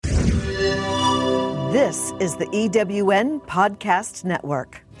This is the EWN Podcast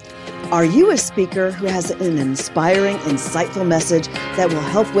Network. Are you a speaker who has an inspiring, insightful message that will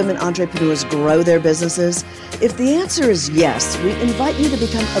help women entrepreneurs grow their businesses? If the answer is yes, we invite you to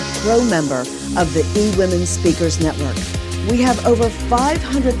become a pro member of the eWomen Speakers Network. We have over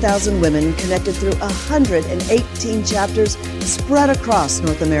 500,000 women connected through 118 chapters spread across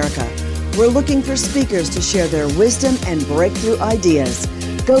North America. We're looking for speakers to share their wisdom and breakthrough ideas.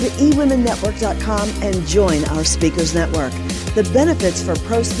 Go to eWomenNetwork.com and join our Speakers Network. The benefits for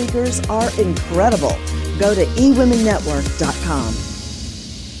pro speakers are incredible. Go to eWomenNetwork.com.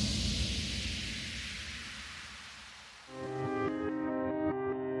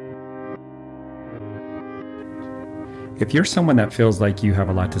 If you're someone that feels like you have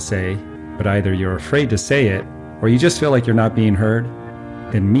a lot to say, but either you're afraid to say it or you just feel like you're not being heard,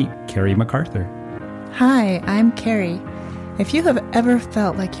 then meet Carrie MacArthur. Hi, I'm Carrie. If you have ever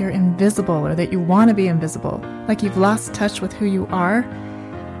felt like you're invisible or that you want to be invisible, like you've lost touch with who you are,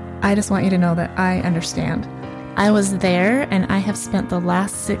 I just want you to know that I understand. I was there, and I have spent the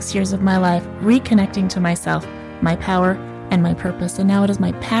last 6 years of my life reconnecting to myself, my power, and my purpose. And now it is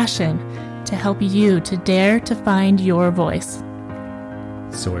my passion to help you to dare to find your voice.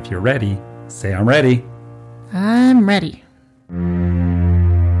 So if you're ready, say I'm ready. I'm ready.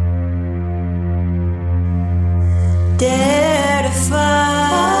 Dare to find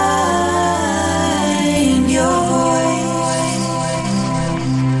your voice.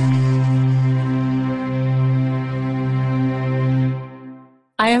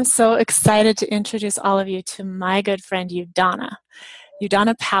 I am so excited to introduce all of you to my good friend Udana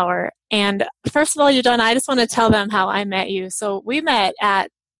Power. And first of all, Udana, I just want to tell them how I met you. So we met at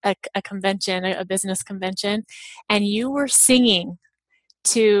a convention, a business convention, and you were singing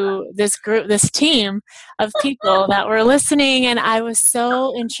to this group, this team of people that were listening, and I was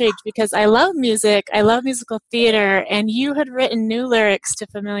so intrigued because I love music, I love musical theater, and you had written new lyrics to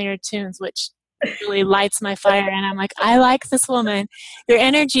familiar tunes, which really lights my fire, and I'm like, I like this woman. Your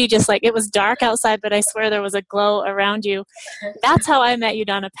energy, just like, it was dark outside, but I swear there was a glow around you. That's how I met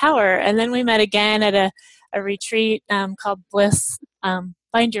Udana Power. And then we met again at a retreat called Bliss,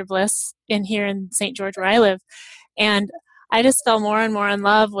 Find Your Bliss, here in St. George where I live. And I just fell more and more in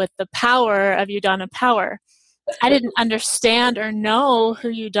love with the power of Udana Power. I didn't understand or know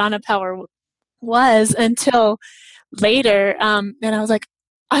who Udana Power was until later. And I was like,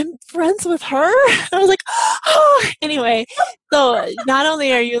 I'm friends with her? I was like, oh, anyway. So not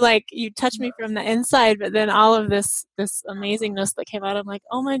only are you like, you touch me from the inside, but then all of this amazingness that came out, I'm like,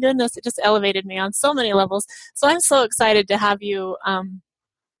 oh my goodness, it just elevated me on so many levels. So I'm so excited to have you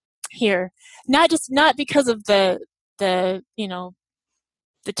here. Not because of the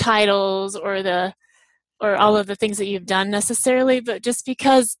titles or all of the things that you've done necessarily, but just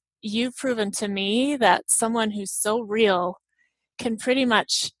because you've proven to me that someone who's so real can pretty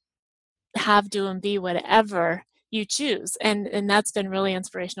much have, do, and be whatever you choose, and that's been really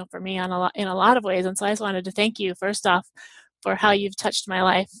inspirational for me in a lot of ways. And so I just wanted to thank you first off for how you've touched my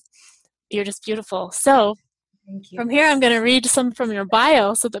life. You're just beautiful. So from here, I'm going to read some from your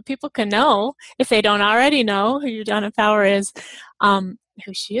bio so that people can know, if they don't already know who Udana Power is, who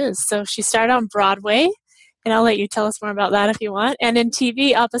she is. So she started on Broadway, and I'll let you tell us more about that if you want. And in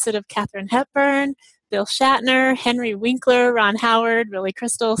TV, opposite of Katharine Hepburn, Bill Shatner, Henry Winkler, Ron Howard, Billy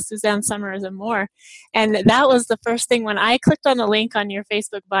Crystal, Suzanne Somers, and more. And that was the first thing when I clicked on the link on your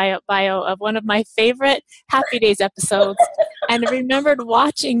Facebook bio of one of my favorite Happy Days episodes, and remembered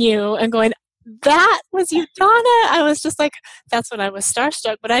watching you and going, that was Udana. I was just like, that's when I was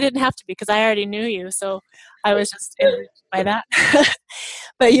starstruck, but I didn't have to be because I already knew you. So I was just enriched by that.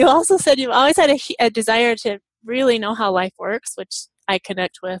 But you also said you've always had a desire to really know how life works, which I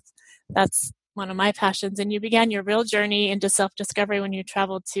connect with. That's one of my passions. And you began your real journey into self-discovery when you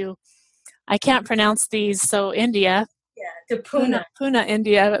traveled to, I can't pronounce these, so India. Yeah, to Poona. Poona,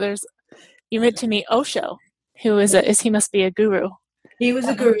 India. But you met to meet Osho, who he must be a guru. He was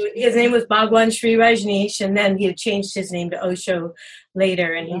a guru. His name was Bhagwan Shree Rajneesh, and then he had changed his name to Osho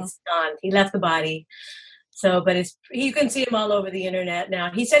later, and he's gone. He left the body. So, but you can see him all over the internet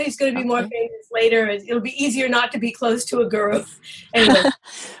now. He said he's going to be more famous later. It'll be easier not to be close to a guru. Anyway,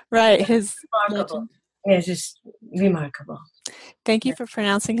 right. Remarkable. Yeah, it's just remarkable. Thank you for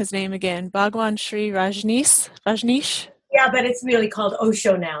pronouncing his name again. Bhagwan Shree Rajneesh. Yeah, but it's really called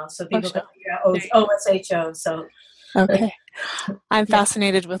Osho now. So people go, OSHO. So. Okay. I'm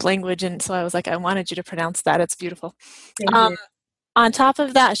fascinated with language, and so I was like, I wanted you to pronounce that. It's beautiful. On top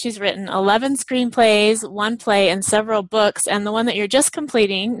of that, she's written 11 screenplays, 1 play, and several books, and the one that you're just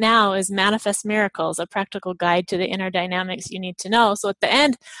completing now is Manifest Miracles, a practical guide to the inner dynamics you need to know. So at the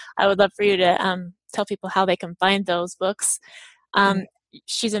end, I would love for you to tell people how they can find those books.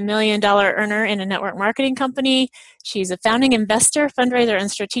 She's $1 million earner in a network marketing company. She's a founding investor, fundraiser,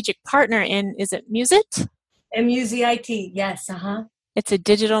 and strategic partner in, is it Muzit? Muzit, yes, It's a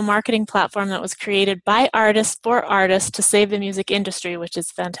digital marketing platform that was created by artists for artists to save the music industry, which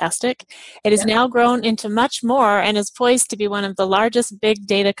is fantastic. It has now grown into much more and is poised to be one of the largest big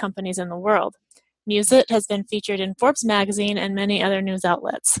data companies in the world. Muzit has been featured in Forbes Magazine and many other news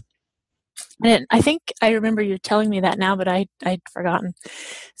outlets. And I think I remember you telling me that now, but I'd forgotten.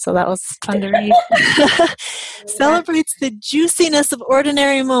 So that was fun to read. Celebrates the juiciness of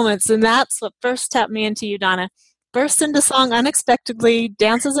ordinary moments, and that's what first tapped me into Udana. Bursts into song unexpectedly,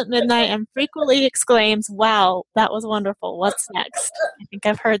 dances at midnight, and frequently exclaims, "Wow, that was wonderful. What's next?" I think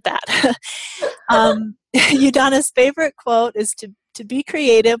I've heard that. Udana's favorite quote is, to be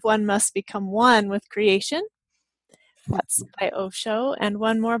creative, one must become one with creation. That's by Osho. And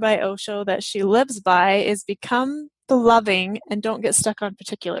one more by Osho that she lives by is, become the loving and don't get stuck on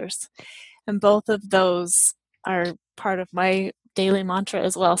particulars. And both of those are part of my daily mantra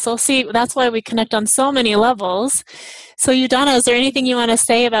as well. So see, that's why we connect on so many levels. So Udana, is there anything you want to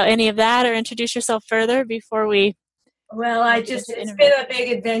say about any of that, or introduce yourself further before we... Well, it's been a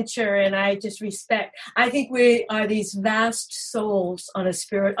big adventure, and I just respect. I think we are these vast souls on a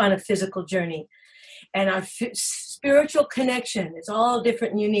physical journey, and our spiritual connection is all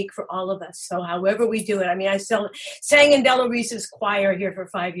different and unique for all of us. So however we do it, I mean, I sang in Della Reese's choir here for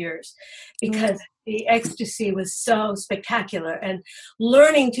 5 years because the ecstasy was so spectacular, and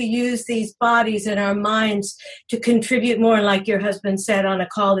learning to use these bodies and our minds to contribute more, like your husband said on a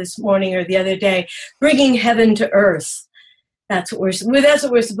call this morning or the other day, bringing heaven to earth. That's what we're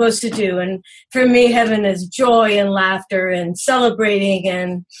supposed to do. And for me, heaven is joy and laughter and celebrating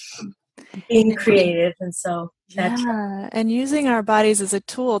and being creative. And so that's and using our bodies as a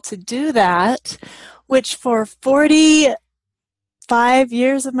tool to do that, which for 45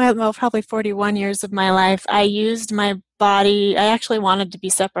 years of my, well, probably 41 years of my life, I used my body. I actually wanted to be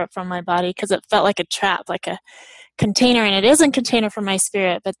separate from my body because it felt like a trap, like a container, and it is a container for my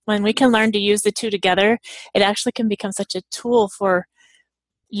spirit. But when we can learn to use the two together, it actually can become such a tool for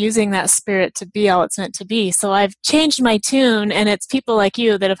using that spirit to be all it's meant to be. So I've changed my tune, and it's people like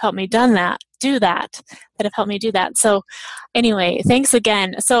you that have helped me that have helped me do that. So anyway, thanks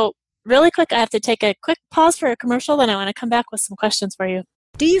again. So really quick, I have to take a quick pause for a commercial, then I want to come back with some questions for you.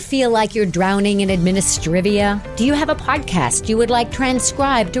 Do you feel like you're drowning in administrivia? Do you have a podcast you would like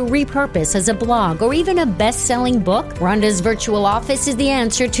transcribed to repurpose as a blog or even a best-selling book? Rhonda's Virtual Office is the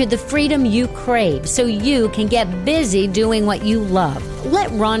answer to the freedom you crave so you can get busy doing what you love.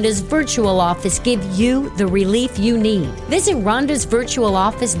 Let Rhonda's Virtual Office give you the relief you need. Visit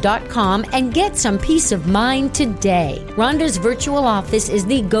rhondasvirtualoffice.com and get some peace of mind today. Rhonda's Virtual Office is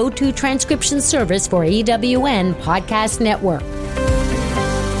the go-to transcription service for EWN Podcast Network.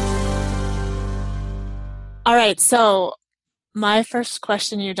 All right, so my first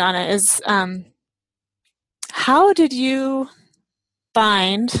question, Udana, is how did you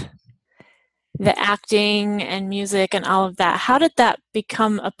find the acting and music and all of that? How did that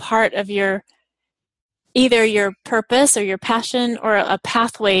become a part of your, either your purpose or your passion or a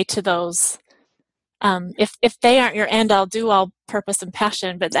pathway to those? If they aren't your end all, do all purpose and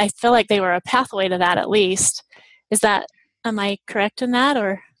passion, but I feel like they were a pathway to that at least. Am I correct in that,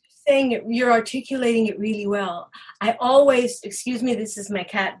 or? Saying it, you're articulating it really well. I always, excuse me, this is my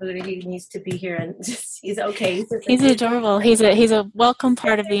cat Buddha. He needs to be here, and he's okay. He's adorable. He's a welcome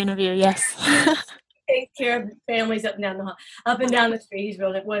part of the interview. Yes. Takes care of families up and down the street. He's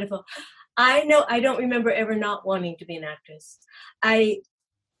really wonderful. I don't remember ever not wanting to be an actress. I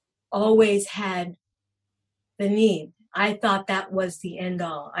always had the need. I thought that was the end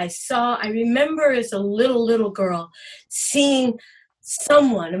all. I remember as a little girl seeing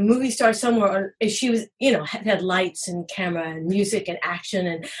someone, a movie star somewhere, or she was, had lights and camera and music and action.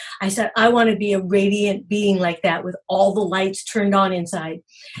 And I said, I want to be a radiant being like that with all the lights turned on inside.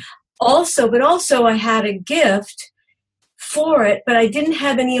 But also I had a gift for it, but I didn't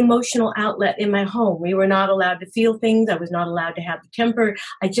have any emotional outlet in my home. We were not allowed to feel things. I was not allowed to have a temper.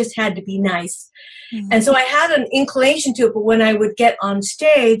 I just had to be nice. Mm-hmm. And so I had an inclination to it, but when I would get on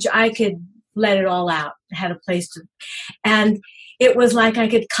stage, I could let it all out. I had a place to, and it was like I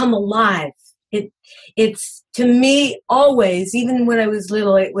could come alive. It's to me always, even when I was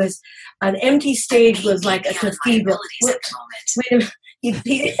little, it was an empty stage was like a cathedral. Wait a minute.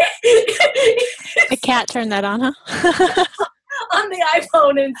 The cat turned that on, huh? On the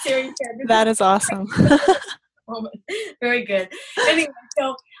iPhone and Siri. That is awesome. Very good. Anyway,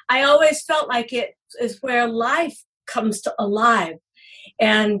 so I always felt like it is where life comes to alive.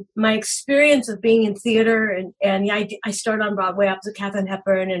 And my experience of being in theater, and I started on Broadway opposite Katharine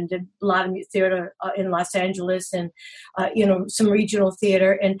Hepburn and did a lot of theater in Los Angeles and, some regional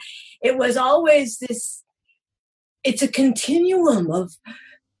theater. And it was always it's a continuum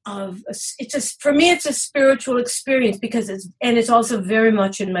for me, it's a spiritual experience because it's also very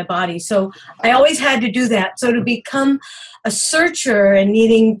much in my body. So I always had to do that. So to become a searcher and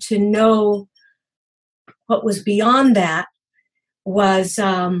needing to know what was beyond that was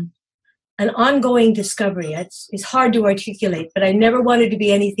an ongoing discovery. It's hard to articulate, but I never wanted to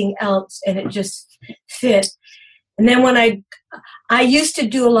be anything else, and it just fit. And then when I used to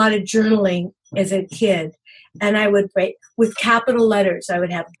do a lot of journaling as a kid, and I would write with capital letters. I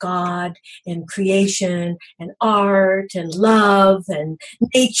would have God and creation and art and love and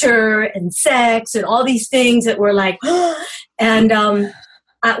nature and sex and all these things that were like, and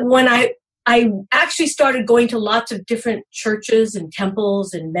when I actually started going to lots of different churches and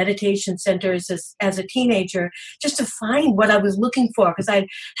temples and meditation centers as a teenager, just to find what I was looking for, because I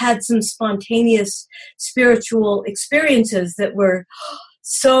had some spontaneous spiritual experiences that were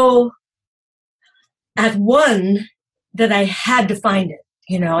so at one that I had to find it.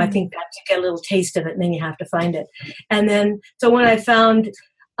 I think that you get a little taste of it and then you have to find it. And then, so when I found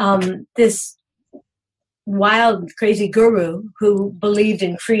this wild, crazy guru who believed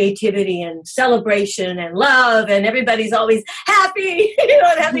in creativity and celebration and love and everybody's always happy,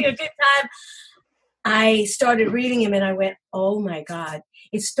 and having a good time, I started reading him and I went, oh my God.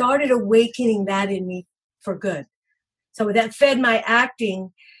 It started awakening that in me for good. So that fed my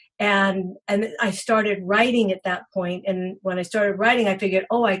acting. And I started writing at that point. And when I started writing, I figured,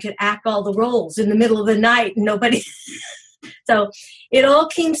 I could act all the roles in the middle of the night and nobody. So it all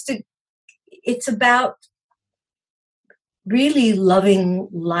it's about really loving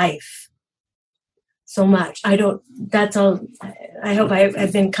life so much. That's all. I hope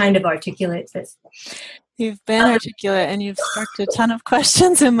I've been kind of articulate this. You've been articulate and you've sparked a ton of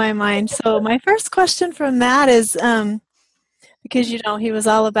questions in my mind. So my first question from that is, because, he was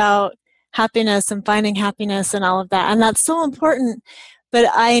all about happiness and finding happiness and all of that. And that's so important. But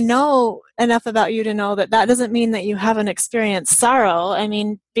I know enough about you to know that doesn't mean that you haven't experienced sorrow. I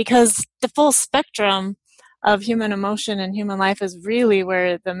mean, because the full spectrum of human emotion and human life is really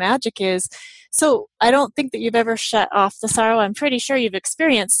where the magic is. So I don't think that you've ever shut off the sorrow. I'm pretty sure you've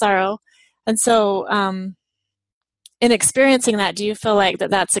experienced sorrow. And so in experiencing that, do you feel like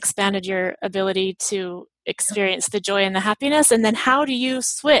that's expanded your ability to experience the joy and the happiness? And then how do you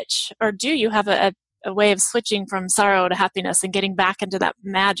switch, or do you have a way of switching from sorrow to happiness and getting back into that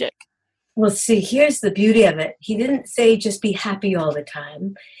magic? Well, see, here's the beauty of it. He didn't say just be happy all the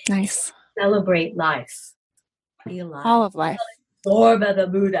time. Nice. Celebrate life. Be alive. All of life. Absorb the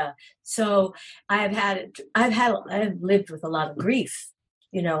Buddha. So I've lived with a lot of grief,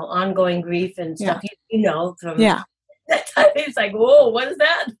 ongoing grief and stuff, from that time. It's like, whoa, what is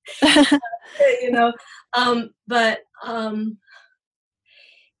that? But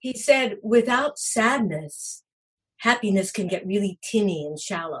he said, without sadness, happiness can get really tinny and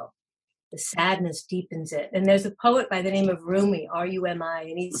shallow. The sadness deepens it. And there's a poet by the name of Rumi, R-U-M-I,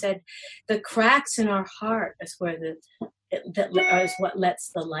 and he said, the cracks in our heart is where is what lets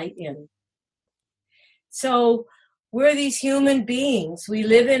the light in. So we're these human beings. We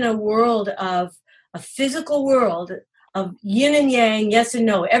live in a physical world of yin and yang, yes and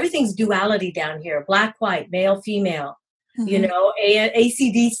no. Everything's duality down here, black, white, male, female,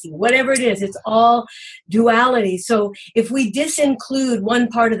 AC/DC, whatever it is, it's all duality. So if we disinclude one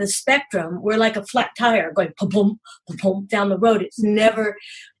part of the spectrum, we're like a flat tire going boom, boom down the road.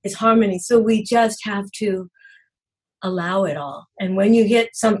 It's harmony. So we just have to allow it all. And when you hit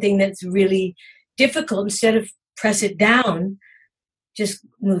something that's really difficult, instead of press it down, just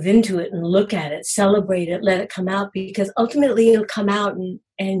move into it and look at it, celebrate it, let it come out, because ultimately it'll come out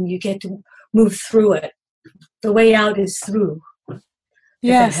and you get to move through it. The way out is through.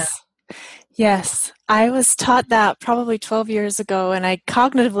 Yes. Yes. I was taught that probably 12 years ago, and I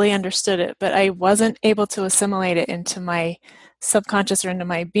cognitively understood it, but I wasn't able to assimilate it into my subconscious or into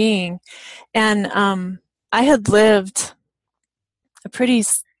my being. And I had lived a pretty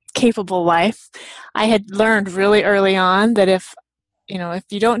capable life. I had learned really early on that if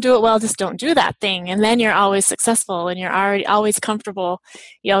you don't do it well, just don't do that thing. And then you're always successful and you're always comfortable.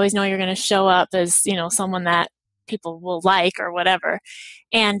 You always know you're going to show up as, someone that people will like or whatever.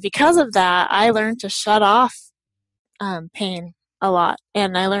 And because of that, I learned to shut off pain a lot.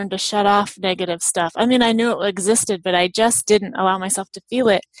 And I learned to shut off negative stuff. I mean, I knew it existed, but I just didn't allow myself to feel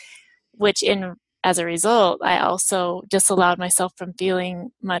it, which as a result, I also disallowed myself from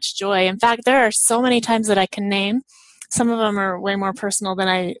feeling much joy. In fact, there are so many times that I can name some of them are way more personal than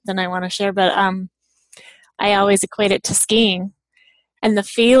I want to share, but I always equate it to skiing. And the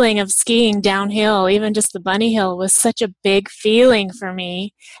feeling of skiing downhill, even just the bunny hill, was such a big feeling for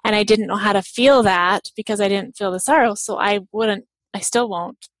me. And I didn't know how to feel that because I didn't feel the sorrow. So I still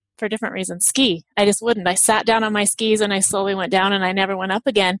won't, for different reasons, ski. I just wouldn't. I sat down on my skis and I slowly went down and I never went up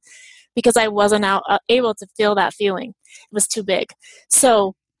again because I wasn't able to feel that feeling. It was too big.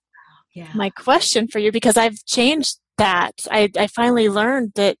 So my question for you, because I've changed that, I finally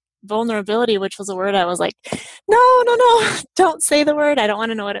learned that vulnerability, which was a word I was like, no, don't say the word. I don't want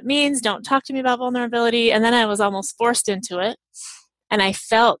to know what it means. Don't talk to me about vulnerability. And then I was almost forced into it. And I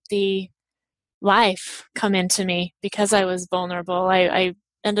felt the life come into me because I was vulnerable. I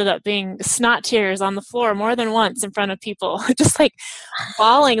ended up being snot tears on the floor more than once in front of people, just like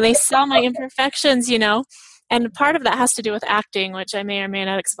bawling. They saw my imperfections, and part of that has to do with acting, which I may or may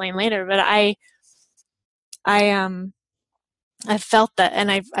not explain later, but I felt that,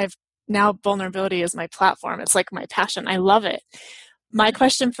 and I've now vulnerability is my platform. It's like my passion. I love it. My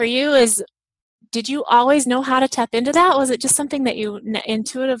question for you is, did you always know how to tap into that? Was it just something that you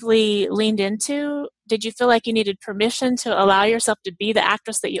intuitively leaned into? Did you feel like you needed permission to allow yourself to be the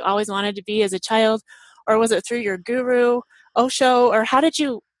actress that you always wanted to be as a child? Or was it through your guru, Osho? Or how did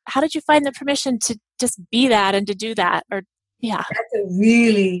you find the permission to just be that and to do that? Or yeah. That's a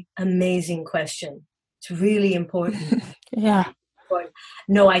really amazing question. It's really important. Yeah.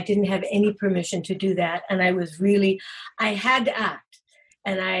 No, I didn't have any permission to do that. And I had to act.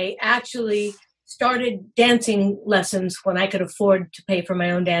 And I actually started dancing lessons when I could afford to pay for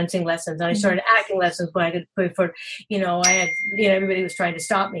my own dancing lessons. And I started acting lessons when I could pay for, everybody was trying to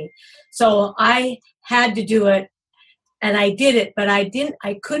stop me. So I had to do it and I did it, but I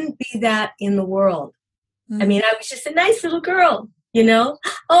couldn't be that in the world. I mean, I was just a nice little girl.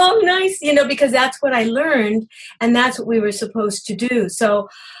 Oh, nice, because that's what I learned and that's what we were supposed to do. So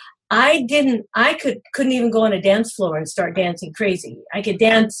I couldn't even go on a dance floor and start dancing crazy. I could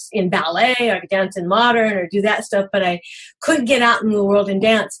dance in ballet, or I could dance in modern or do that stuff, but I couldn't get out in the world and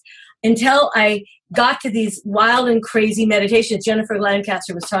dance until I got to these wild and crazy meditations. Jennifer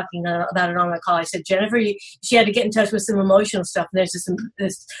Lancaster was talking about it on the call. I said, Jennifer, she had to get in touch with some emotional stuff. And there's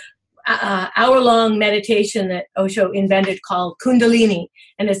this hour-long meditation that Osho invented called Kundalini,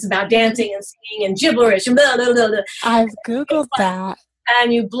 and it's about dancing and singing and gibberish and blah, blah, blah, blah. I've Googled that.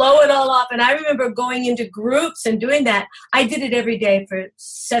 And you blow it all off. And I remember going into groups and doing that. I did it every day for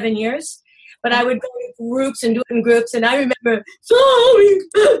 7 years. But I would go to groups and do it in groups. And I remember sobbing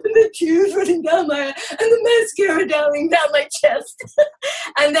and the tears running down my eyes and the mascara down my chest.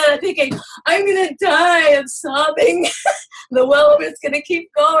 And then I'm thinking, I'm going to die of sobbing. The well of it's going to keep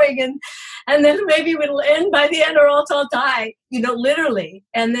going. And then maybe it'll end by the end or else I'll die, literally.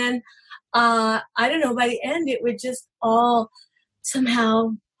 And then, I don't know, by the end it would just all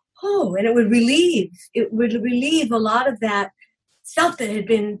somehow, and it would relieve a lot of that stuff that had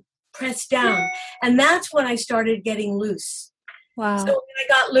been pressed down. And that's when I started getting loose. Wow. So when I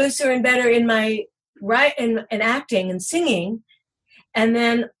got looser and better in my in acting and singing, and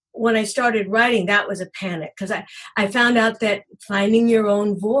then when I started writing, that was a panic because I found out that finding your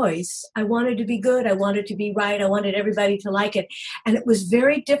own voice, I wanted to be good, I wanted to be right, I wanted everybody to like it. And it was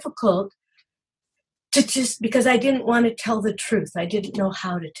very difficult because I didn't want to tell the truth. I didn't know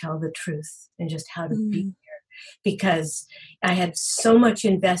how to tell the truth and just how to be here because I had so much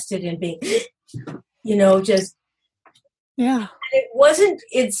invested in being, just. Yeah.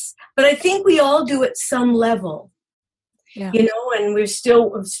 But I think we all do at some level, and we're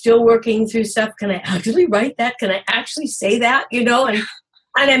still working through stuff. Can I actually write that? Can I actually say that? And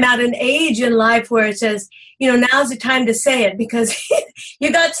I'm at an age in life where it says, now's the time to say it because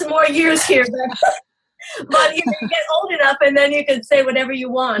you got some more years here, but you get old enough and then you can say whatever you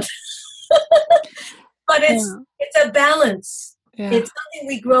want. But it's a balance. Yeah. It's something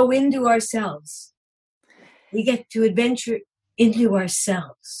we grow into ourselves. We get to adventure into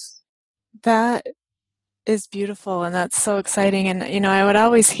ourselves. That is beautiful, and that's so exciting. And, I would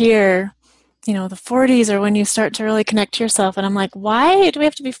always hear, the 40s are when you start to really connect to yourself. And I'm like, why do we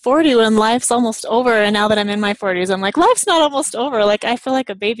have to be 40 when life's almost over? And now that I'm in my 40s, I'm like, life's not almost over. Like, I feel like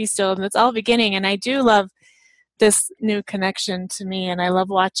a baby still, and it's all beginning. And I do love this new connection to me, and I love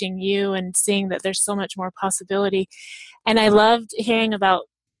watching you and seeing that there's so much more possibility. And I loved hearing about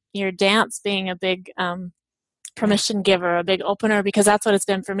your dance being a big permission giver, a big opener, because that's what it's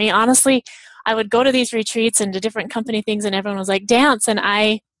been for me. Honestly, I would go to these retreats and to different company things, and everyone was like, dance, and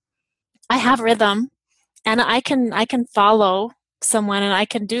I have rhythm, and I can follow someone, and I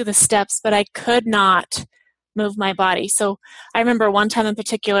can do the steps, but I could not move my body. So I remember one time in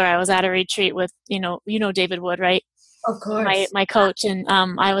particular, I was at a retreat with, David Wood, right? Of course. my coach. And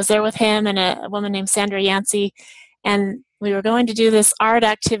I was there with him and a woman named Sandra Yancey. And we were going to do this art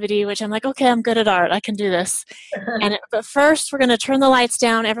activity, which I'm like, okay, I'm good at art. I can do this. But first, we're going to turn the lights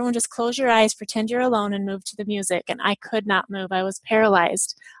down. Everyone just close your eyes, pretend you're alone, and move to the music. And I could not move. I was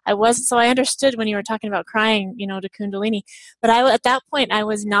paralyzed. So I understood when you were talking about crying, to Kundalini. But at that point, I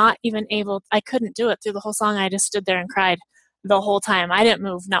was not even able, I couldn't do it through the whole song. I just stood there and cried the whole time. I didn't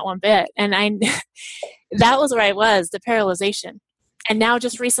move, not one bit. And that was where I was, the paralyzation. And now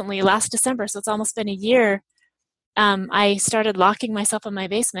just recently, last December, so it's almost been a year, I started locking myself in my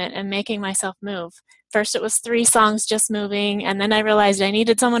basement and making myself move. First it was 3 songs just moving, and then I realized I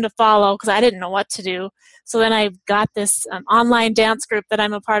needed someone to follow because I didn't know what to do. So then I got this online dance group that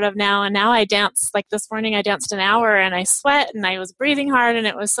I'm a part of now, and now I dance. Like this morning I danced an hour and I sweat and I was breathing hard and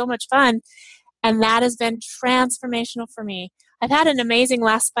it was so much fun. And that has been transformational for me. I've had an amazing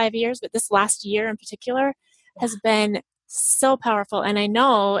last 5 years, but this last year in particular has been so powerful. And I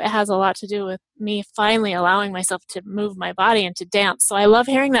know it has a lot to do with me finally allowing myself to move my body and to dance. So I love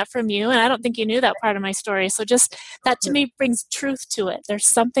hearing that from you. And I don't think you knew that part of my story. So just that to me brings truth to it. There's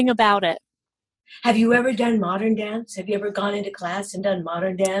something about it. Have you ever done modern dance? Have you ever gone into class and done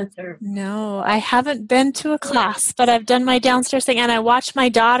modern dance? No, I haven't been to a class, but I've done my downstairs thing, and I watch my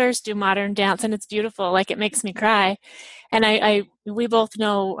daughters do modern dance, and it's beautiful. Like, it makes me cry. And we both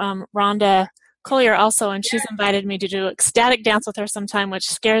know Rhonda Collier also, and she's invited me to do ecstatic dance with her sometime, which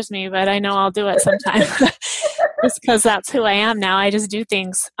scares me, but I know I'll do it sometime just because that's who I am now. I just do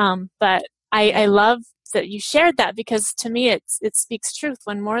things. But I love that you shared that, because to me it speaks truth.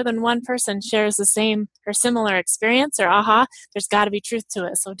 When more than one person shares the same or similar experience or there's got to be truth to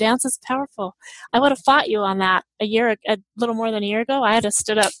it. So dance is powerful. I would have fought you on that a little more than a year ago. I had to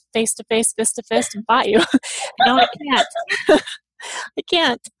stood up face to face, fist to fist, and fought you. No, I can't. I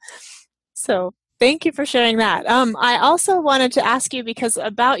can't. So thank you for sharing that. I also wanted to ask you, because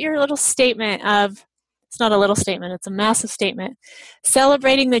about your little statement of, it's not a little statement, it's a massive statement,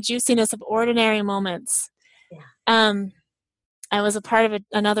 celebrating the juiciness of ordinary moments. Yeah. I was a part of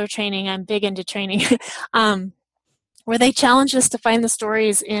another training, I'm big into training, where they challenged us to find the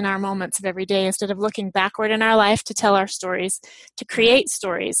stories in our moments of every day instead of looking backward in our life to tell our stories, to create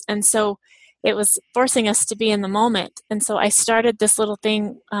stories. And so it was forcing us to be in the moment. And so I started this little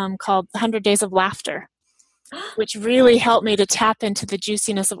thing called 100 Days of Laughter, which really helped me to tap into the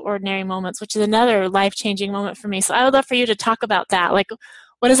juiciness of ordinary moments, which is another life-changing moment for me. So I would love for you to talk about that. Like,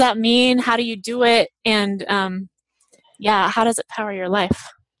 what does that mean? How do you do it? And how does it power your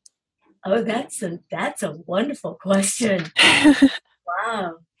life? Oh, that's a wonderful question.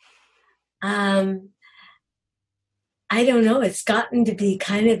 Wow. I don't know. It's gotten to be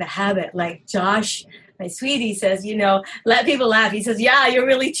kind of a habit. Like Josh, my sweetie, says, let people laugh. He says, yeah, you're a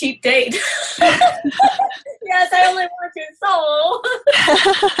really cheap date. Yes, I only want your soul.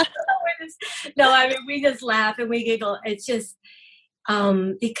 No, I mean, we just laugh and we giggle. It's just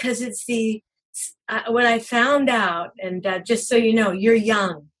because it's what I found out, and just so you know, you're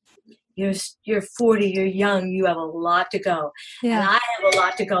young. You're 40, you're young, you have a lot to go. Yeah. And I have a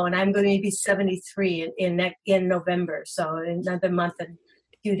lot to go, and I'm going to be 73 in November, so in another month and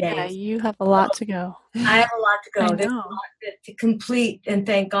a few days. Yeah, you have a lot to go. I have a lot to go. There's a lot to complete, and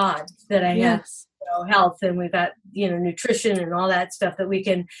thank God that I have health, and we've got nutrition and all that stuff that we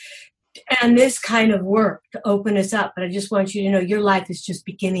can, and this kind of work to open us up. But I just want you to know your life is just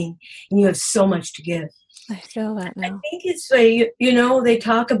beginning, and you have so much to give. I feel that now. I think it's they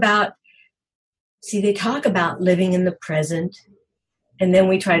talk about living in the present, and then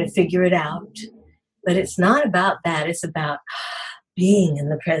we try to figure it out. But it's not about that. It's about being in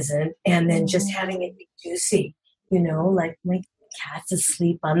the present and then just having it be juicy, like my cat's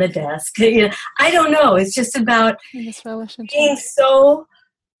asleep on the desk. I don't know. It's just about being so,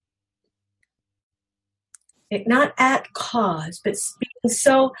 not at cause, but being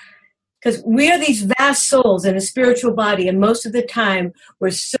so, because we are these vast souls in a spiritual body, and most of the time we're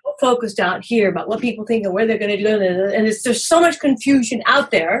so focused out here about what people think and where they're going to do, and there's so much confusion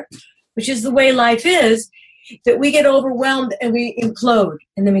out there, which is the way life is, that we get overwhelmed and we implode,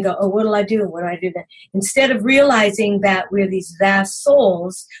 and then we go, oh, what do I do? What do I do then? Instead of realizing that we're these vast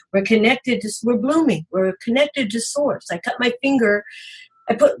souls, we're blooming, we're connected to source. I cut my finger,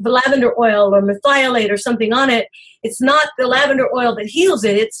 I put the lavender oil or methylate or something on it. It's not the lavender oil that heals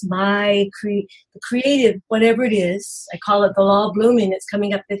it. It's my creative, whatever it is. I call it the law of blooming that's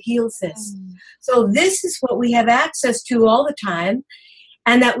coming up that heals this. So this is what we have access to all the time,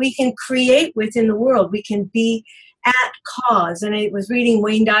 and that we can create within the world. We can be at cause. And I was reading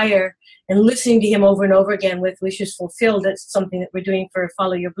Wayne Dyer and listening to him over and over again with Wishes Fulfilled. That's something that we're doing for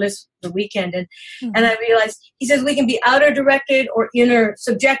Follow Your Bliss the weekend. And I realized, he says, we can be outer directed or inner,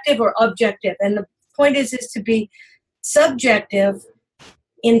 subjective or objective. And the point is to be subjective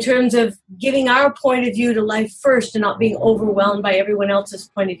in terms of giving our point of view to life first and not being overwhelmed by everyone else's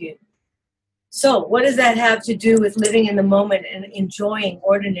point of view. So what does that have to do with living in the moment and enjoying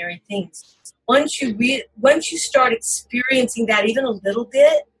ordinary things? Once you start experiencing that even a little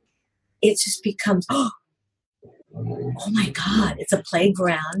bit, it just becomes, oh my God, it's a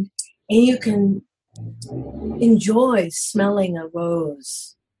playground. And you can enjoy smelling a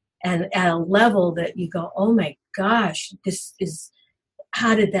rose and at a level that you go, oh my gosh,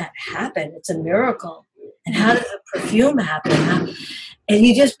 how did that happen? It's a miracle. And how does the perfume happen? And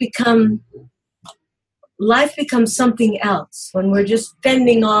you just life becomes something else when we're just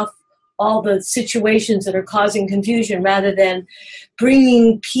fending off all the situations that are causing confusion rather than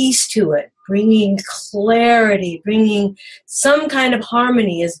bringing peace to it, bringing clarity, bringing some kind of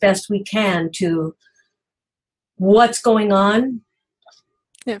harmony as best we can to what's going on.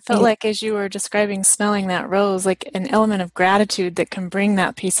 It felt like, as you were describing smelling that rose, like an element of gratitude that can bring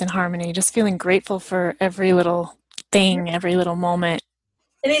that peace and harmony, just feeling grateful for every little thing, every little moment.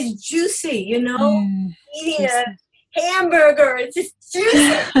 And it's juicy, eating a hamburger, it's just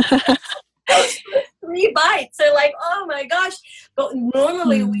juicy. 3 bites, they're like, oh my gosh. But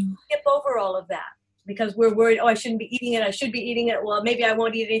normally we skip over all of that because we're worried, I shouldn't be eating it, I should be eating it, well, maybe I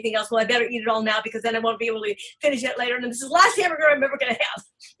won't eat anything else, well, I better eat it all now because then I won't be able to finish it later, and this is the last hamburger I'm ever going to have.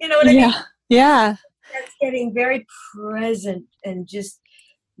 You know what I mean? Yeah. That's getting very present and just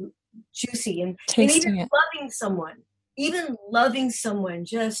juicy. And Tasting even it. loving someone,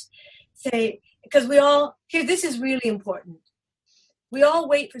 just say, because this is really important. We all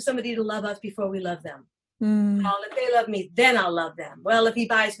wait for somebody to love us before we love them. Well, if they love me, then I'll love them. Well, if he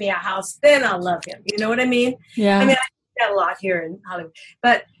buys me a house, then I'll love him. You know what I mean? Yeah. I mean, I do that a lot here in Hollywood.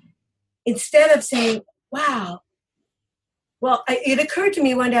 But instead of saying, wow, well, it occurred to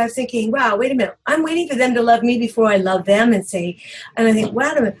me one day, I was thinking, wow, wait a minute. I'm waiting for them to love me before I love them and I think,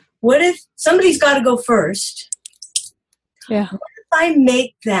 wait a minute, what if somebody's got to go first? Yeah. What if I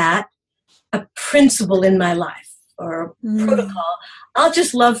make that a principle in my life or a protocol? I'll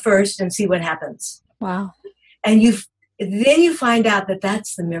just love first and see what happens. Wow. And then you find out that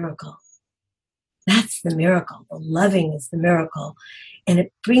that's the miracle. That's the miracle. The loving is the miracle. And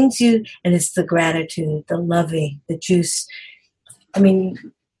it brings you, and it's the gratitude, the loving, the juice. I mean,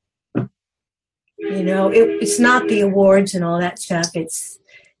 it's not the awards and all that stuff. It's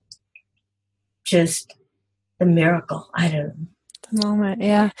just the miracle. I don't know. The moment,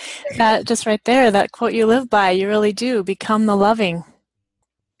 yeah. That just right there, that quote you live by, you really do become the loving.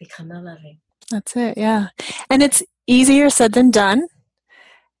 Become the loving. That's it, yeah. And it's easier said than done,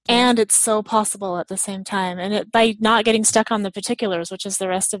 and it's so possible at the same time. And by not getting stuck on the particulars, which is the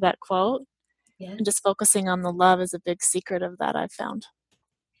rest of that quote, and just focusing on the love is a big secret of that, I've found.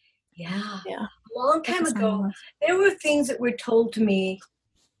 Yeah. Yeah. A long time ago, there were things that were told to me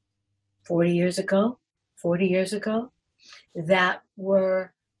 40 years ago, that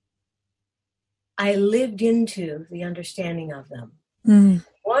I lived into the understanding of them.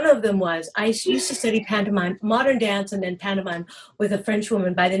 One of them was, I used to study pantomime, modern dance, and then pantomime with a French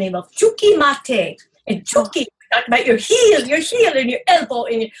woman by the name of Chuki Mate. And Chuki, talked about your heel and your elbow,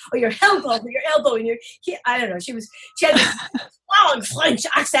 or your elbow, and your heel. I don't know. She had this strong French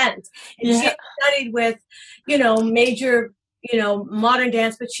accent. And she studied with, major, modern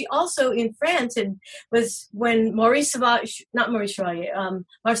dance, but she also in France was when Marcel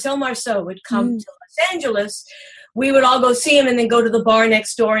Marceau would come to Los Angeles. We would all go see him and then go to the bar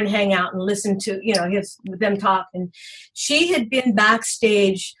next door and hang out and listen to, them talk. And she had been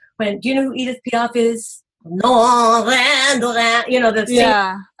backstage do you know who Edith Piaf is? No, the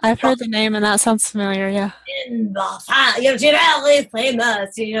yeah, I've heard the name and that sounds familiar, yeah. She's very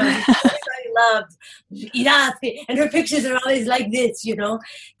famous, everybody loved Edith, and her pictures are always like this,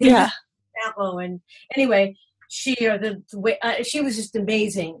 Yeah. And anyway, she was just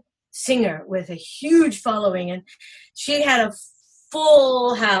amazing singer with a huge following, and she had a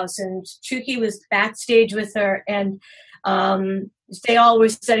full house, and Chuki was backstage with her, and they all were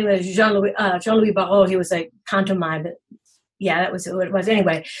studying with Jean-Louis Barrault. He was like pantomime, but that was what it was.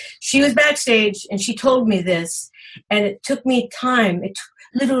 Anyway, she was backstage, and she told me this, and it took me time. It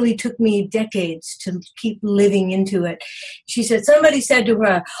literally took me decades to keep living into it. She said, somebody said to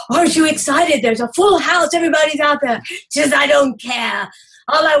her, aren't you excited? There's a full house. Everybody's out there. She says, I don't care.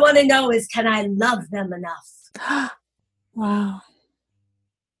 All I want to know is, can I love them enough? Wow.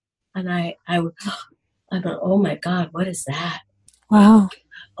 And I'm like, oh my God, what is that? Wow.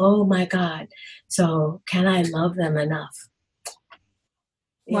 Oh my God. So can I love them enough?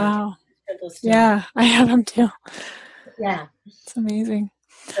 Wow. Simple stuff. Yeah, I have them too. Yeah. It's amazing.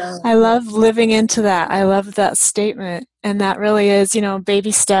 So, I love living into that. I love that statement. And that really is,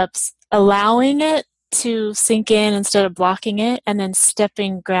 baby steps, allowing it to sink in instead of blocking it, and then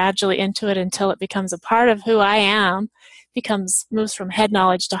stepping gradually into it until it becomes a part of who I am, moves from head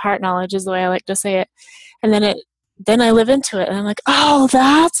knowledge to heart knowledge is the way I like to say it. And then I live into it and I'm like, oh,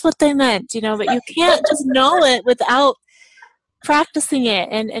 that's what they meant, but you can't just know it without practicing it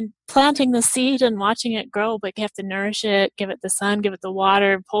and planting the seed and watching it grow, but you have to nourish it, give it the sun, give it the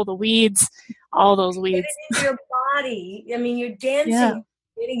water, pull the weeds, all those weeds. get it into your body. I mean, you're dancing,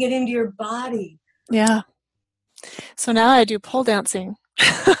 getting it into your body. Yeah. So now I do pole dancing.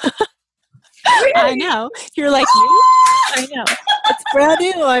 Really? I know. You're like, you? I know. It's brand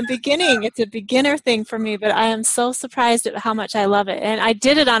new. I'm beginning. It's a beginner thing for me, but I am so surprised at how much I love it. And I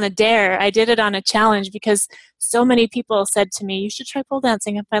did it on a dare. I did it on a challenge because so many people said to me, you should try pole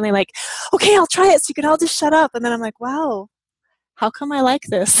dancing. I'm finally like, okay, I'll try it so you can all just shut up. And then I'm like, wow, how come I like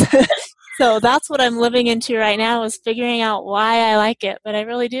this? So that's what I'm living into right now, is figuring out why I like it, but I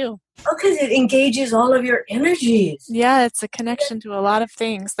really do. Oh, because it engages all of your energies. Yeah, it's a connection to a lot of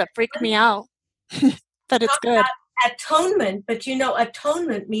things that freak me out, but it's good. Atonement, but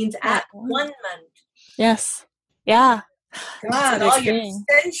atonement means at one-ment. Yes. Yeah. God, all your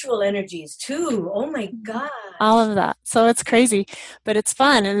sensual energies too. Oh my God. All of that. So it's crazy, but it's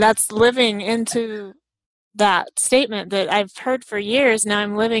fun. And that's living into that statement that I've heard for years. Now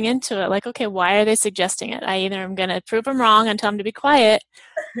I'm living into it. Like, okay, why are they suggesting it? I either am going to prove them wrong and tell them to be quiet,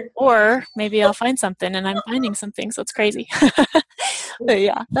 or maybe I'll find something, and I'm finding something. So it's crazy. But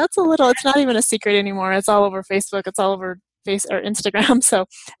yeah, it's not even a secret anymore. It's all over Facebook. It's all over or Instagram. So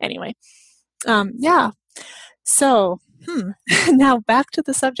anyway, yeah. So, now back to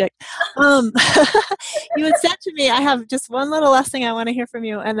the subject. You had said to me, I have just one little last thing I want to hear from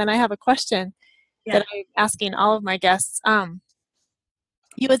you, and then I have a question that I'm asking all of my guests.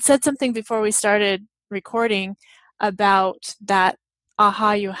 You had said something before we started recording about that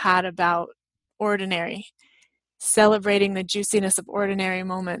aha you had about ordinary, celebrating the juiciness of ordinary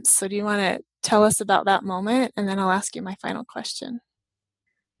moments. So do you want to tell us about that moment, and then I'll ask you my final question.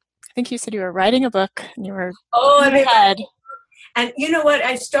 I think you said you were writing a book and you were ahead. And you know what?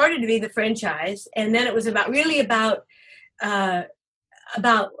 I started to be the franchise, and then it was about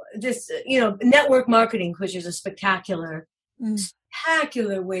this, network marketing, which is a spectacular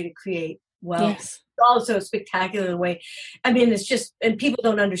way to create wealth. Yes. Also a spectacular way. I mean, it's just, and people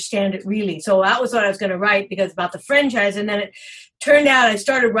don't understand it really. So that was what I was going to write, because about the franchise, and then it turned out I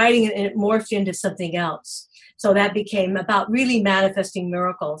started writing it and it morphed into something else. So that became about really manifesting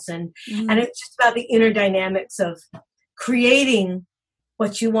miracles, and it's just about the inner dynamics of creating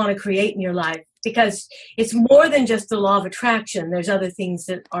what you want to create in your life, because it's more than just the law of attraction. There's other things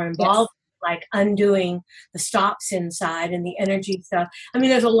that are involved, like undoing the stops inside and the energy stuff. I mean,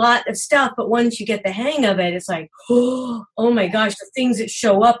 there's a lot of stuff, but once you get the hang of it, it's like, oh my gosh, the things that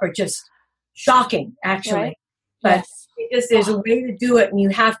show up are just shocking, actually. Right. But because there's a way to do it, and you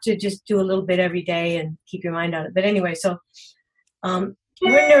have to just do a little bit every day and keep your mind on it. But anyway, so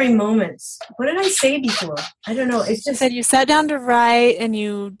ordinary moments. What did I say before? I don't know. It's just said you sat down to write and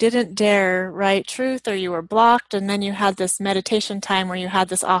you didn't dare write truth, or you were blocked, and then you had this meditation time where you had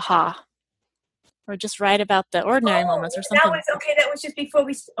this aha. Or just write about the ordinary moments or something. That was just before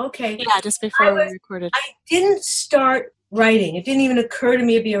we... Okay. Yeah, just before we recorded. I didn't start writing. It didn't even occur to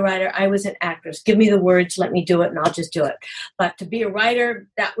me to be a writer. I was an actress. Give me the words, let me do it, and I'll just do it. But to be a writer,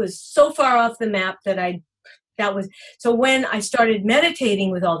 that was so far off the map so when I started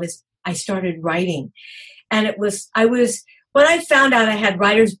meditating with all this, I started writing. And when I found out I had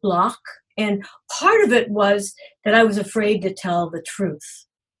writer's block, and part of it was that I was afraid to tell the truth.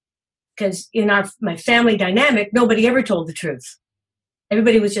 Because in my family dynamic, nobody ever told the truth.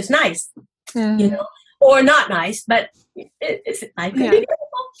 Everybody was just nice, or not nice, but I could be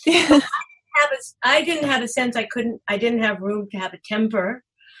beautiful. I didn't have a sense I didn't have room to have a temper,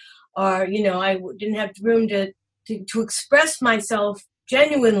 or, I didn't have room to express myself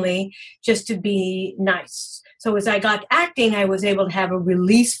genuinely, just to be nice. So as I got acting, I was able to have a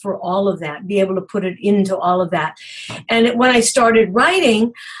release for all of that, be able to put it into all of that. And when I started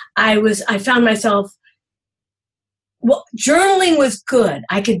writing, I found myself, journaling was good.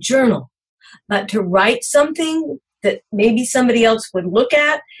 I could journal, but to write something that maybe somebody else would look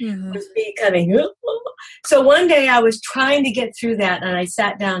at was becoming. So one day I was trying to get through that, and I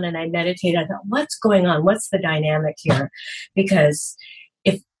sat down and I meditated. I thought, what's going on? What's the dynamic here? Because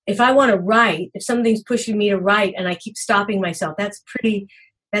if I want to write, if something's pushing me to write and I keep stopping myself, that's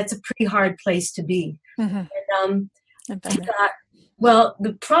a pretty hard place to be. Mm-hmm. And I thought, well,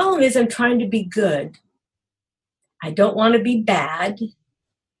 the problem is I'm trying to be good. I don't want to be bad.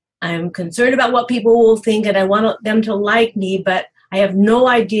 I'm concerned about what people will think, and I want them to like me, but I have no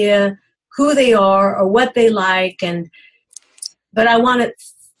idea who they are or what they like, but I want to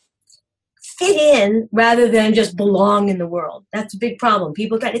fit in rather than just belong in the world. That's a big problem.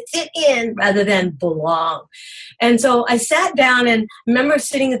 People try to fit in rather than belong. And so I sat down and remember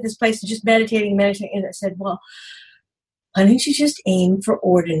sitting at this place and just meditating, and I said, well, why don't you just aim for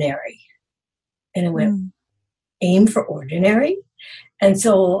ordinary? And I went, aim for ordinary? And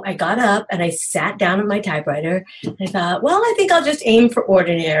so I got up and I sat down at my typewriter and I thought, well, I think I'll just aim for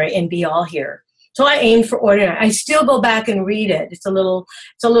ordinary and be all here. So I aimed for ordinary. I still go back and read it. It's a little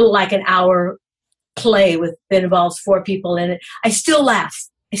like an hour play that involves 4 people in it. I still laugh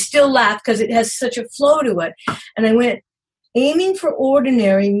because it has such a flow to it. And I went, aiming for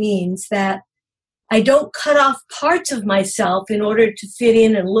ordinary means that I don't cut off parts of myself in order to fit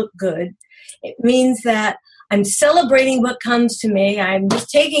in and look good. It means that I'm celebrating what comes to me. I'm just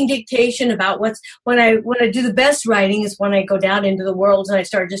taking dictation about when I do the best writing is when I go down into the world and I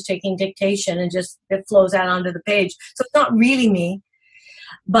start just taking dictation and just it flows out onto the page. So it's not really me.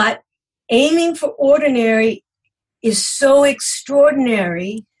 But aiming for ordinary is so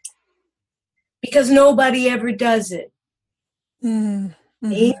extraordinary because nobody ever does it.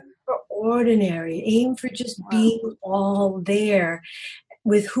 Mm-hmm. Aim for ordinary. Aim for just being all there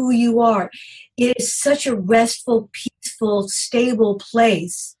with who you are. It is such a restful, peaceful, stable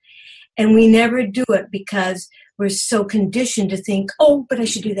place. And we never do it because we're so conditioned to think, oh, but I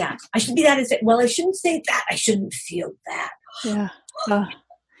should do that. I should be that. Well, I shouldn't say that. I shouldn't feel that. Yeah.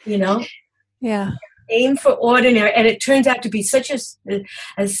 You know? Yeah. Aim for ordinary. And it turns out to be such a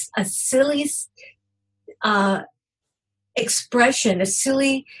silly expression,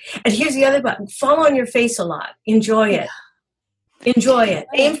 and here's the other button, fall on your face a lot. Enjoy it. Enjoy it.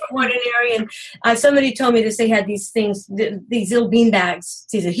 Aim for ordinary. And somebody told me this. They had these things, these little bean bags.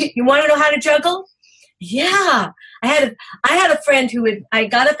 He said, "You want to know how to juggle?" Yeah. I had a friend I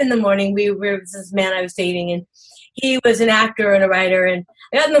got up in the morning. This man I was dating, and he was an actor and a writer. And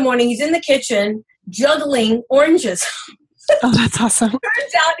I got in the morning. He's in the kitchen juggling oranges. Oh, that's awesome.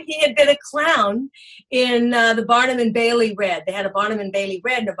 Turns out he had been a clown in the Barnum and Bailey Red. They had a Barnum and Bailey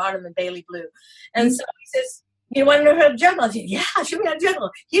Red and a Barnum and Bailey Blue. And so he says, "You want to know how to juggle?" I said, "Yeah, show me how to juggle.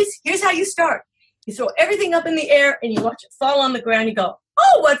 Here's how you start. You throw everything up in the air and you watch it fall on the ground. You go,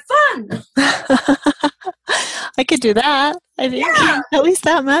 oh, what fun." I could do that. I think at least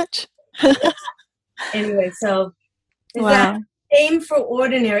that much. Anyway, so wow. Aim for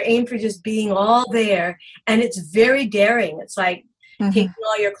ordinary. Aim for just being all there. And it's very daring. It's like taking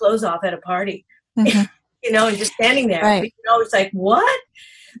all your clothes off at a party, and just standing there. Right. It's like, what?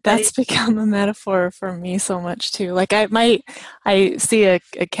 That's become a metaphor for me so much too. Like I see a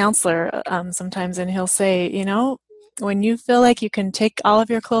counselor sometimes, and he'll say, when you feel like you can take all of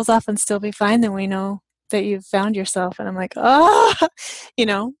your clothes off and still be fine, then we know that you've found yourself. And I'm like, but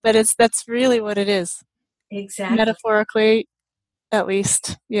that's really what it is. Exactly. Metaphorically, at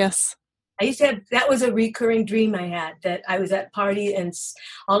least, yes. I used to have, that was a recurring dream I had, that I was at a party and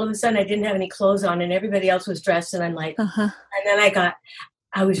all of a sudden I didn't have any clothes on and everybody else was dressed, and I'm like, and then I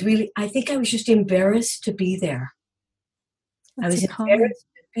think I was just embarrassed to be there. Embarrassed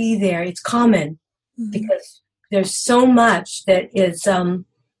to be there. It's common because there's so much that is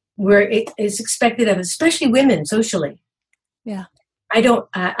where it is expected of us, especially women socially. Yeah. I don't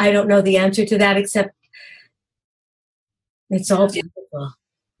know the answer to that, except it's all beautiful.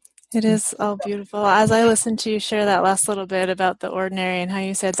 It is all beautiful. As I listened to you share that last little bit about the ordinary and how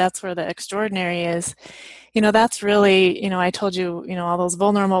you said that's where the extraordinary is, that's really, I told you, all those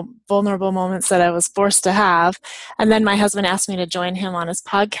vulnerable moments that I was forced to have. And then my husband asked me to join him on his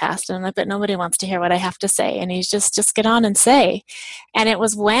podcast. And I'm like, but nobody wants to hear what I have to say. And he's just get on and say. And it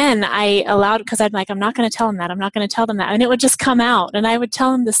was when I allowed, because I'm like, I'm not going to tell him that. I'm not going to tell them that. And it would just come out. And I would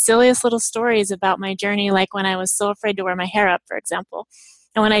tell him the silliest little stories about my journey, like when I was so afraid to wear my hair up, for example.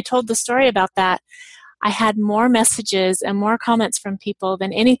 And when I told the story about that, I had more messages and more comments from people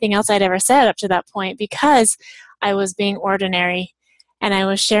than anything else I'd ever said up to that point, because I was being ordinary and I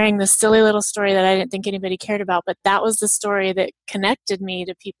was sharing this silly little story that I didn't think anybody cared about. But that was the story that connected me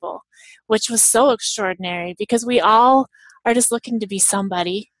to people, which was so extraordinary because we all are just looking to be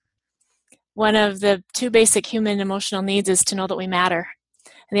somebody. One of the 2 basic human emotional needs is to know that we matter.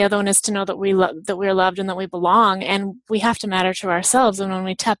 And the other one is to know that we're loved and that we belong, and we have to matter to ourselves. And when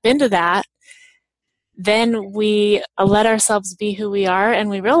we tap into that, then we let ourselves be who we are, and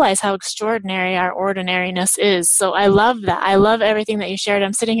we realize how extraordinary our ordinariness is. So I love that. I love everything that you shared.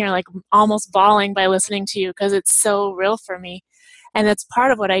 I'm sitting here like almost bawling by listening to you because it's so real for me. And that's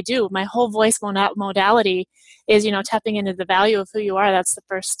part of what I do. My whole voice modality is, tapping into the value of who you are. That's the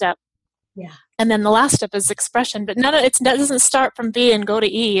first step. Yeah. And then the last step is expression. But it doesn't start from B and go to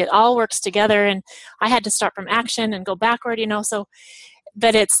E. It all works together. And I had to start from action and go backward, so,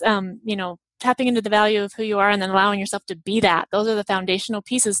 but it's, tapping into the value of who you are and then allowing yourself to be that. Those are the foundational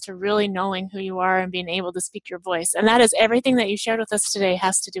pieces to really knowing who you are and being able to speak your voice. And that is everything that you shared with us today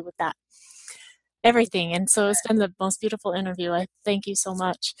has to do with that. Everything. And so it's been the most beautiful interview. I thank you so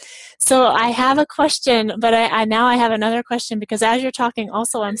much. So I have a question, but I now I have another question, because as you're talking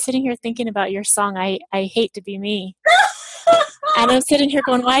also, I'm sitting here thinking about your song, I Hate to Be Me. And I'm sitting here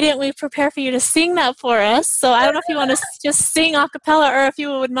going, why didn't we prepare for you to sing that for us? So I don't know if you want to just sing a cappella, or if you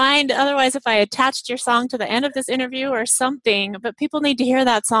would mind otherwise if I attached your song to the end of this interview or something. But people need to hear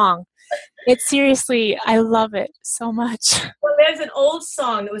that song. It's seriously, I love it so much. Well, there's an old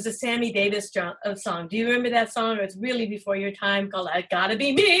song. It was a Sammy Davis song. Do you remember that song? It's really before your time, called "I Gotta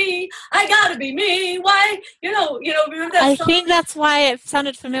Be Me. I Gotta Be Me." Why? Remember that song? I think that's why it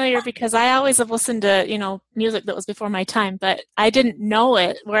sounded familiar, because I always have listened to, music that was before my time, but I didn't know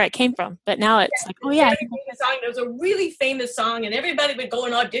where it came from. But now it's like, oh yeah. It was a really famous song, and everybody would go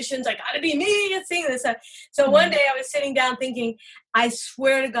in auditions. I gotta be me and sing this. So one day I was sitting down thinking, I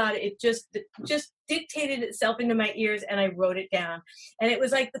swear to God, it just dictated itself into my ears, and I wrote it down. And it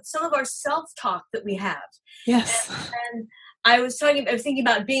was like some of our self-talk that we have. Yes. And I was thinking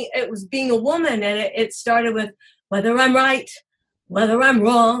about being a woman, and it started with, whether I'm right, whether I'm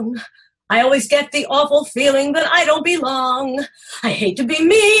wrong, I always get the awful feeling that I don't belong. I hate to be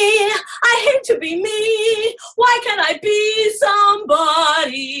me. I hate to be me. Why can't I be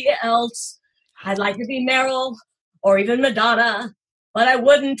somebody else? I'd like to be Meryl or even Madonna, but I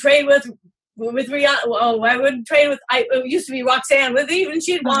wouldn't trade with Rihanna. Oh, I wouldn't trade with. It used to be Roxanne. With even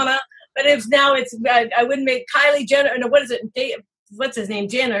she'd wanna, but I wouldn't make Kylie Jenner. No, what is it? What's his name?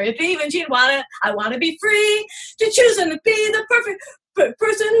 Jenner. If even she'd wanna, I want to be free to choose and to be the perfect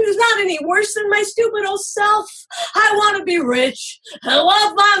person who's not any worse than my stupid old self. I want to be rich and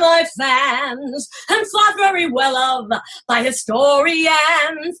loved by my fans and thought very well of by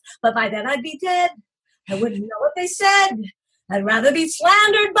historians. But by then I'd be dead. I wouldn't know what they said. I'd rather be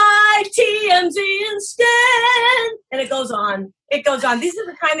slandered by TMZ instead. And it goes on. It goes on. These are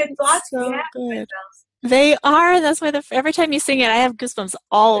the kind of thoughts we have for ourselves. They are. That's why every time you sing it, I have goosebumps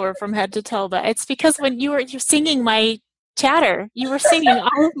all over from head to toe. But it's because when you're singing my chatter, you were singing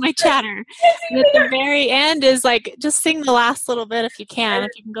all of my chatter. And at the very end is like, just sing the last little bit if you can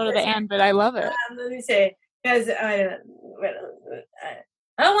go to the end. But I love it. Let me say, because I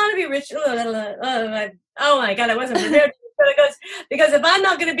want to be rich. Oh my God, I wasn't prepared. Because if I'm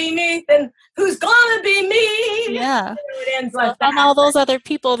not going to be me, then who's going to be me? Yeah. It ends like that. And all those other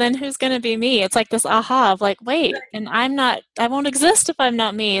people, then who's going to be me? It's like this aha of like, wait, and I won't exist if I'm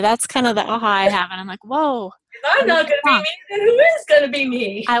not me. That's kind of the aha I have. And I'm like, whoa. If I'm not going to be me, then who is going to be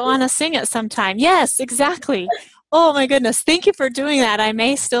me? I want to sing it sometime. Yes, exactly. Oh my goodness. Thank you for doing that. I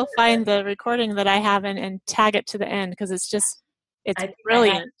may still find the recording that I have and tag it to the end, because it's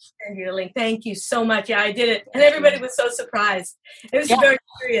brilliant. Thank you so much. Yeah, I did it. And everybody was so surprised. It was very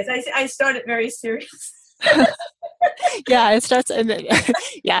serious. I started very serious. Yeah, it starts.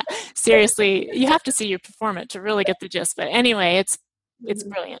 Yeah, seriously. You have to see you perform it to really get the gist. But anyway, it's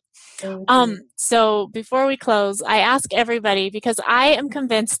brilliant. So before we close, I ask everybody, because I am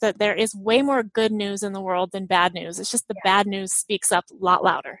convinced that there is way more good news in the world than bad news. It's just the bad news speaks up a lot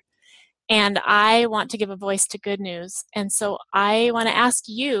louder. And I want to give a voice to good news. And so I want to ask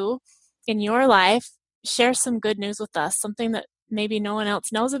you, in your life, share some good news with us, something that maybe no one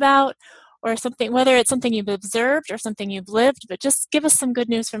else knows about, or something, whether it's something you've observed or something you've lived, but just give us some good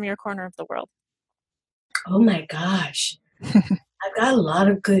news from your corner of the world. Oh my gosh. I've got a lot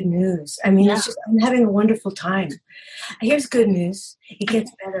of good news. I mean, I'm having a wonderful time. Here's good news. It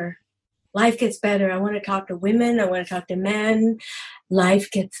gets better. Life gets better. I want to talk to women. I want to talk to men.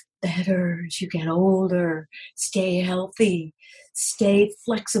 Life gets better as you get older. Stay healthy. Stay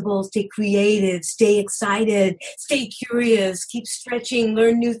flexible. Stay creative. Stay excited. Stay curious. Keep stretching.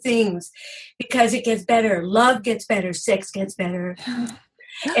 Learn new things. Because it gets better. Love gets better. Sex gets better.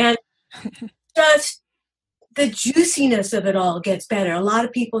 And just the juiciness of it all gets better. A lot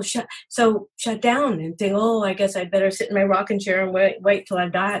of people shut down and think, oh, I guess I'd better sit in my rocking chair and wait till I'm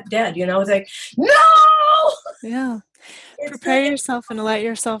dead. It's like, no! Yeah. Prepare yourself and let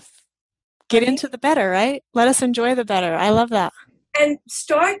yourself get into the better, right? Let us enjoy the better. I love that. And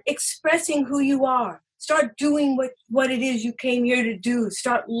start expressing who you are. Start doing what it is you came here to do.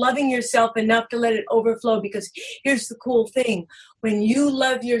 Start loving yourself enough to let it overflow, because here's the cool thing. When you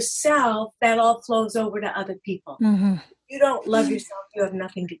love yourself, that all flows over to other people. Mm-hmm. If you don't love yourself, you have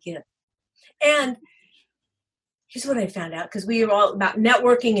nothing to give. And here's what I found out, because we are all about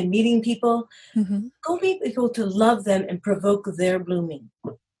networking and meeting people. Mm-hmm. Go meet people to love them and provoke their blooming.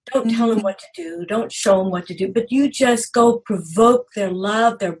 Don't tell them what to do. Don't show them what to do. But you just go provoke their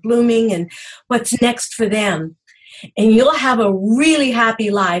love, their blooming, and what's next for them. And you'll have a really happy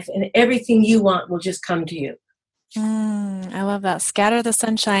life, and everything you want will just come to you. I love that. Scatter the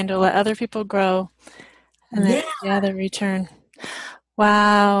sunshine to let other people grow. And then, the return.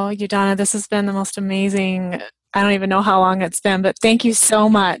 Wow, Udana, this has been the most amazing. I don't even know how long it's been, but thank you so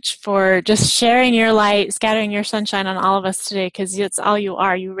much for just sharing your light, scattering your sunshine on all of us today, because it's all you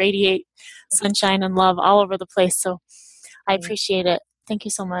are. You radiate sunshine and love all over the place. So I appreciate it. Thank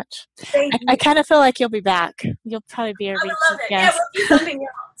you so much. I kind of feel like you'll be back. You'll probably be a repeat guest. Yeah, we'll do something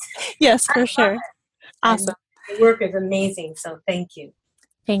else. Yes, for sure. Awesome. Your work is amazing, so thank you.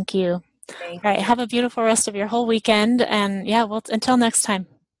 Thank you. All right, have a beautiful rest of your whole weekend, and until next time.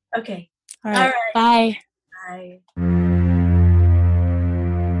 Okay. All right. Bye. Bye.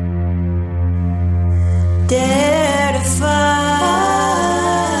 Dare to find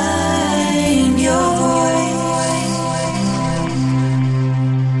your voice.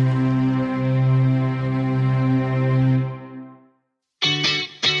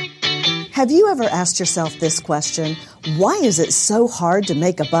 Have you ever asked yourself this question? Why is it so hard to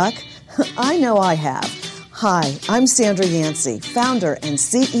make a buck? I know I have. Hi, I'm Sandra Yancey, founder and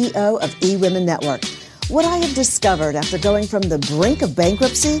CEO of eWomen Network. What I have discovered after going from the brink of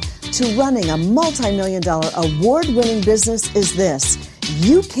bankruptcy to running a multi-million-dollar award-winning business is this.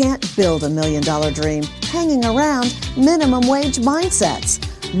 You can't build $1 million dream hanging around minimum wage mindsets.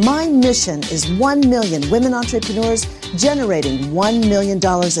 My mission is 1 million women entrepreneurs generating $1 million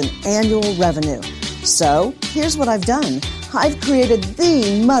in annual revenue. So here's what I've done. I've created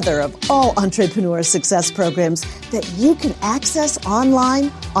the mother of all entrepreneur success programs that you can access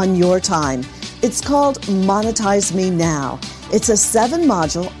online on your time. It's called Monetize Me Now. It's a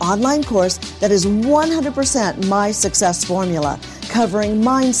 7-module online course that is 100% my success formula, covering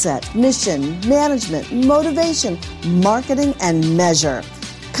mindset, mission, management, motivation, marketing, and measure.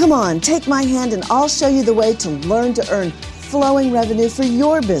 Come on, take my hand and I'll show you the way to learn to earn flowing revenue for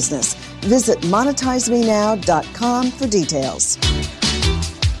your business. Visit monetizemenow.com for details.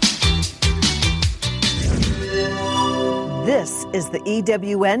 This is the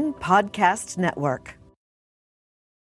EWN Podcast Network.